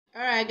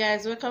Alright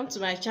guys, welcome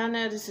to my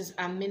channel. This is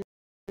Amina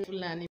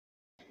Fulani.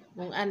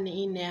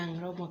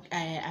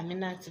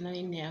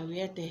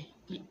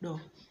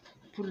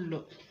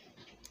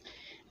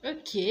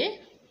 Okay,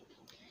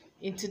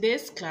 in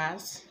today's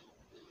class,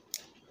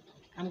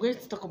 I'm going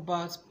to talk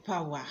about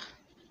power.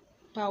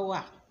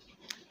 Power.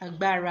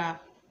 Agbára.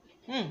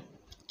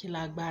 Kí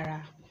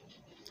lágbára.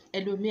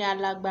 Ẹlòmíì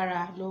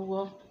alágbára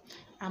lọ́wọ́,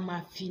 a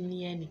máa fi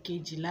ní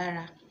ẹnìkejì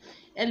lára.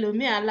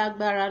 Ẹlòmíì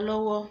alágbára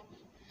lọ́wọ́,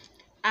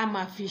 a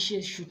máa fi ṣe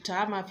ṣùtá,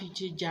 a máa fi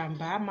ṣe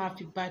jàǹbá, a máa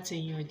fi bà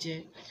tèèyàn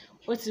jẹ́.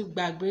 Ó ti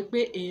gbàgbé pé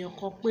èèyàn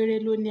kan péré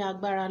ló ní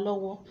agbára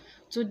lọ́wọ́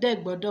tó dẹ̀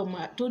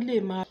gbọ́dọ̀ tó lè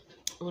máa.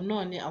 Òun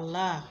náà ni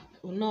Allah,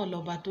 òun náà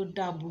lọ́ba tó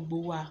dá gbogbo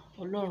wa,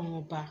 Ọlọ́run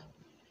ọba.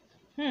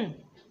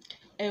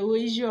 Ẹ wo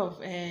issue of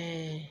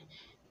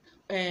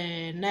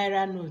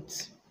naira note.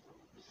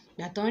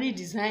 Gbàtàn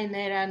redesign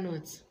naira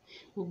note,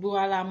 gbogbo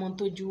wa la mọ̀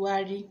tójú wa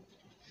rí.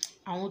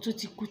 Àwọn tó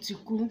ti kú ti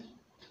kú.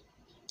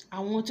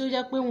 Àwọn tó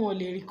jẹ́ pé wọn ò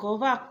lè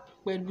recover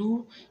pẹ̀lú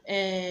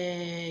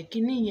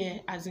kíní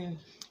yẹn, as in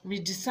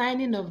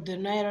redesigning of the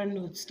naira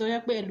note, tó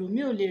jẹ́ pé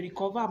ẹlòmíì ò lè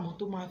recover mọ́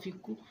tó máa fi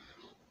kú.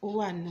 Ó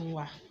wà nínú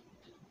wa.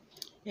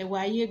 Ẹ wo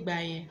ayé ìgbà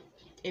yẹn,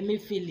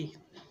 Emefiele,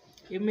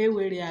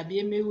 Emewere àbí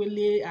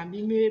Emewele àbí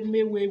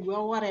Mewewe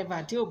or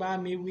whatever tí ò bá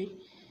mewe.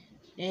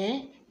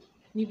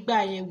 Nígbà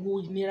yẹn wo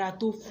ìnira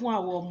tó fún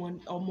àwọn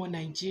ọmọ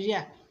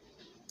Nàìjíríà.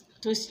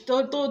 Tó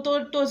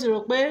sì rò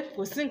pé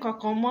kò sí nǹkan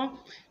kan mọ́,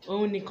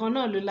 òun nìkan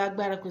náà ló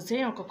lágbára, kò sí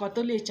èèyàn kankan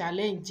tó lè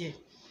challenge ẹ̀.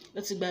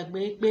 Ó ti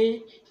gbàgbé pé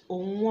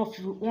òun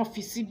wọ́n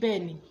fi síbẹ̀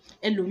ni,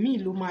 ẹlòmíì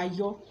ló máa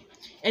yọ.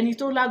 Ẹni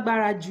tó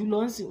lágbára jù lọ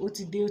ńsìn ó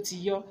ti dé, ó ti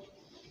yọ.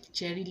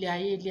 Ṣẹ̀rí ilé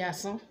ayé ilé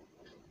asán.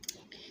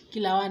 Kí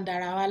la wá ń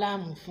dara wa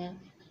láàmú fún?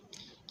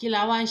 Kí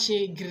la wá ń ṣe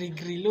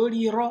gìrìgìrì lórí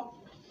irọ́?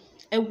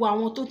 Ẹ wo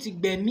àwọn tó ti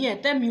gbẹ̀mí ẹ̀,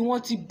 tẹ́mi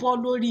wọ́n ti bọ́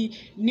lórí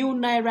new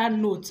naira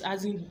note,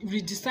 as in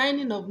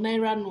redesigning of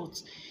naira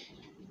note.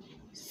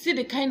 See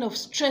the kind of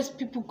stress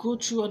people go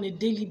through on a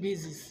daily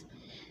basis.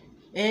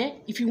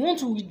 If you want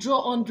to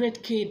withdraw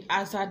 100k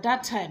as at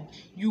that time,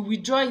 you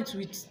withdraw it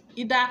with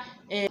either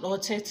or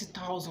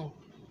 30,000.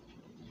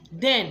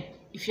 Then,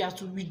 if you have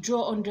to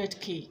withdraw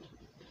 100k,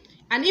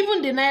 and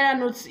even the naira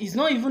note is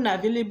not even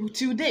available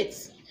till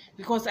date,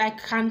 because I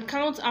can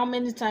count how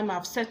many times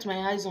I've set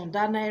my eyes on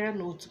that naira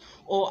note,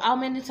 or how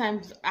many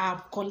times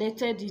I've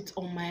collected it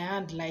on my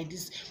hand like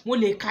this. Mo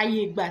lè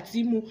káyé ìgbà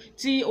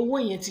tí owó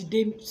yẹn ti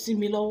dé sí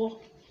mi lọ́wọ́.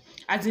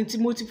 As in tí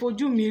mo ti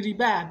fojú mi rí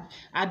báyìí,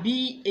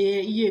 àbí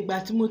iye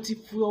ìgbà tí mo ti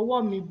fi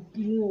ọwọ́ mi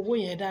mú owó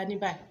yẹn dání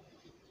báyìí.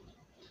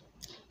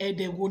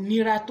 Ẹ̀dẹ̀ wo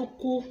nira tó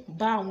kó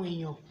bá àwọn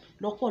èèyàn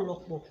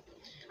lọ́pọ̀lọpọ̀.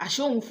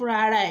 Àṣé òun fúnra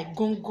ara ẹ̀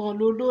gangan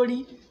ló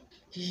lórí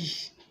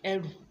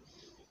ẹrù.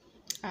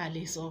 A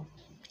lè sọ,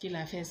 kí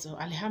la fẹ́ sọ?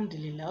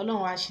 Alhamdulillah,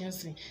 Ọlọ́run wa ṣe ń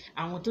sìn,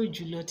 àwọn tó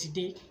jù lọ ti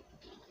dé.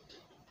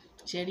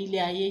 Ṣẹ̀rí ilé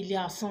ayé ilé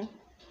asán.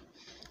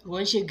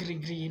 Wọ́n ṣe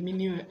gìrìgìrì, èmi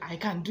ni I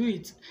can do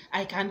it.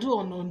 I can do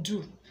or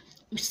undo.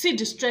 You see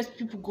the stress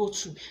people go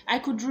through. I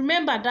could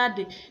remember that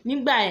day.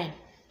 Nígbà yẹn,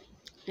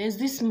 there's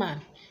this man,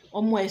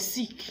 ọmọ ẹ̀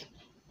sick.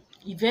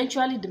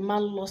 Eventually, the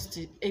man lost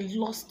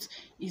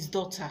his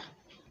daughter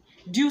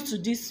due to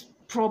this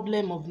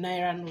problem of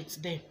naira notes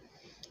there.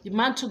 The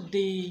man took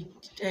the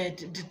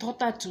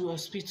daughter to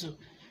hospital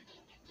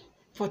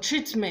for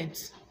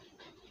treatment,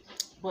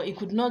 but he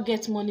could not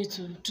get money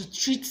to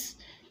treat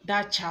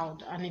that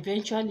child, and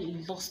eventually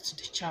he lost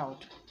the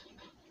child.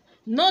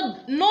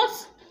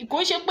 Kò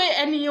ṣe pé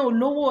ẹni yẹn ò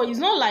lówó. It's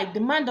not like the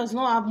man does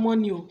not have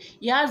money.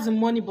 He has the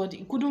money, but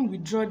he couldn't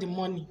withdraw the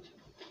money.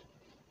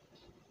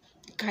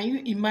 Can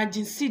you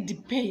imagine? See the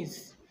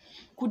pains.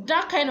 Could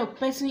that kind of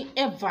person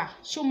ever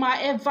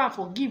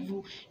forgive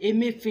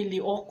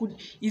Emefiele, or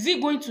is he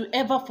going to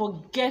ever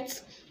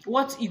forget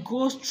what he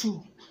goes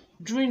through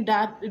during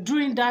that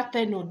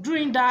tenure,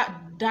 during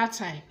that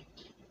time?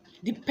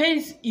 The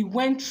pains he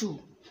went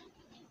through.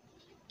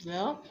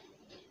 Well,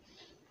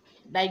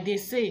 like they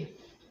say,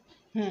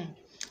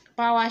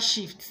 power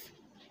shifts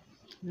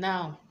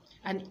now,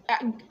 and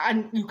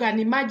you can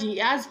imagine he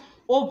has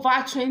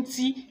over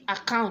 20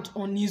 accounts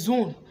on his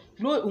own.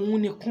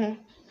 Òun nìkan.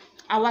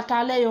 Àwa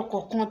tá lẹ́yọ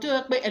kọ̀ọ̀kan tó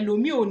yẹ pé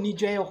ẹlòmíì ò ní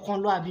ju ẹyọ kan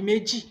lọ àbí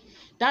méjì.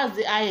 That's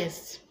the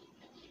highest.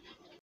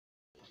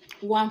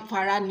 Wọ́n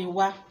fara ni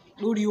wá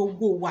lórí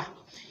owó wa.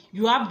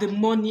 You have the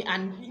money,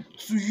 and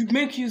to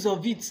make use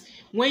of it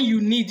when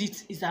you need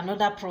it is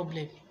another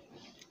problem.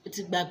 Ó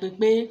ti gbàgbé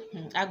pé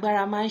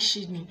agbára máa ń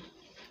ṣí ni.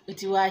 Ó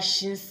ti wá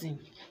ṣí ń sìn,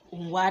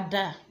 òun wá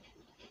dà.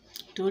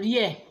 Torí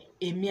ẹ̀,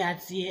 èmi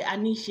àti ẹ̀ a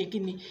ní ṣe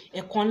kíni,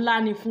 ẹ̀kọ́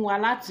ńlá ni fún wa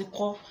láti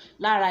kọ́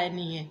lára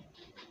ẹni yẹn.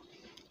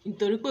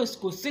 Nítorí pé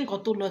kò sí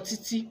nǹkan tó lọ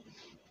títí,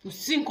 kò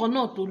sí nǹkan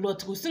náà tó lọ,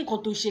 kò sí nǹkan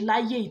tó ṣe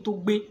láyé yìí tó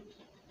gbé.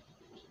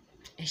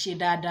 Ẹ ṣe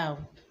dáadáa o,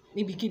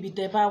 níbikíbi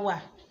tẹ bá wà.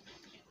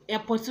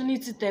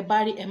 Opportunity tẹ bá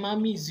rí, ẹ má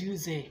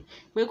misuse ẹ̀.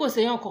 Pé kò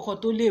séèyàn kankan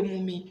tó lè mú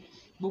mi,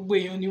 gbogbo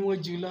èèyàn ni wọ́n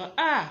jù lọ.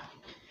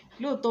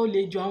 Lóòótọ́ ó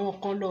lè ju àwọn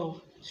kan lọ,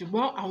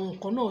 ṣùgbọ́n àwọn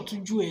kan náà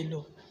tún jù ẹ lọ.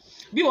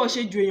 Bí wọ́n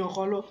ṣe ju èèyàn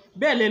kan lọ,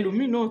 bẹ́ẹ̀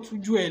lẹlòmíì náà tún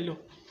jù ẹ lọ.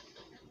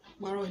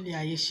 Mọ́rọ̀ ilé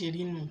ayé ṣe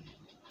rí nù.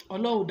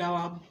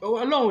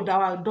 Ọlọ́run ò dá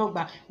wa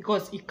dọ́gba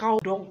because ìkà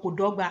kò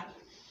dọ́gba.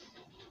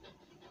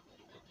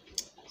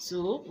 So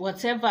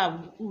whatever,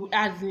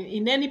 as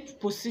in any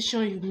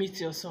position you meet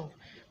yourself,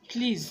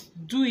 please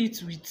do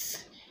it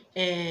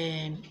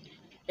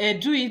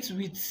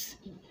with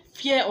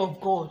fear of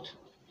God.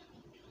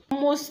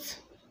 Almost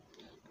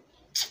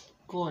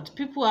God,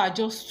 people are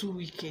just too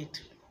wicked.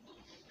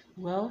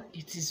 Well,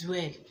 it is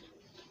well.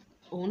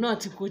 Òun náà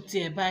ti kó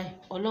tiẹ̀ báyìí,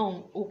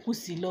 Ọlọ́run ó kù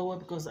sí lọ́wọ́,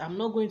 because I'm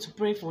not going to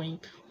pray for him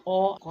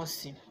or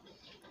curse him.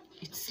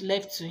 It's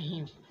left to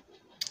him.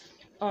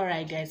 All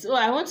right, guys. So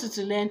I want you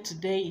to learn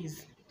today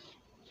is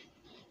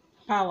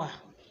power,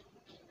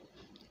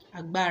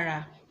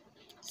 agbára,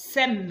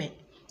 sẹ́mẹ̀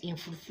in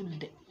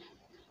fulfulde,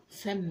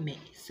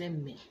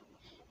 sẹ́mẹ̀,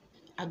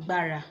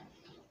 agbára.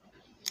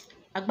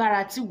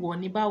 Agbára tí wọ̀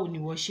ní báwo ni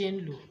wọ́n ṣe ń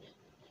lò.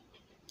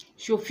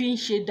 Ṣó fi ń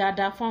ṣe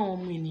dáadáa fún àwọn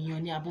ọmọ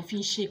ènìyàn ni àbò fi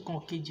ń ṣe kan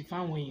kejì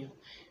fáwọn èèyàn.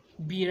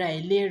 Bíra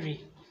ẹ̀ léèrè.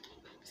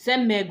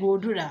 Sẹ́mẹ̀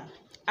godura,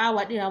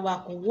 àwa dìra wa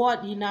kò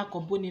wọ́ọ̀dì iná kò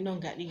bóni náà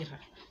gàdìra.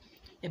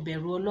 Ẹ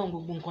bẹ̀rù Ọlọ́run,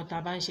 gbogbo nǹkan tá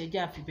a bá ń ṣe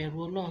jẹ́ àfi bẹ̀rù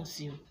Ọlọ́run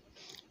sí o.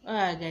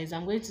 Alright guys,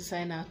 I'm going to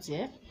sign out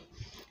here.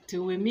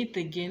 Till we meet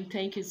again,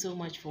 thank you so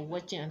much for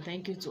watching, and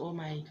thank you to all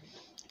my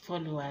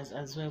followers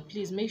as well.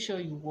 Please make sure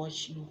you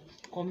watch, you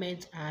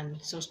comment, and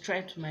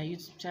subscribe to my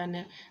YouTube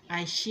channel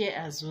and share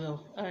as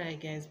well. Alright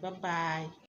guys, bye bye.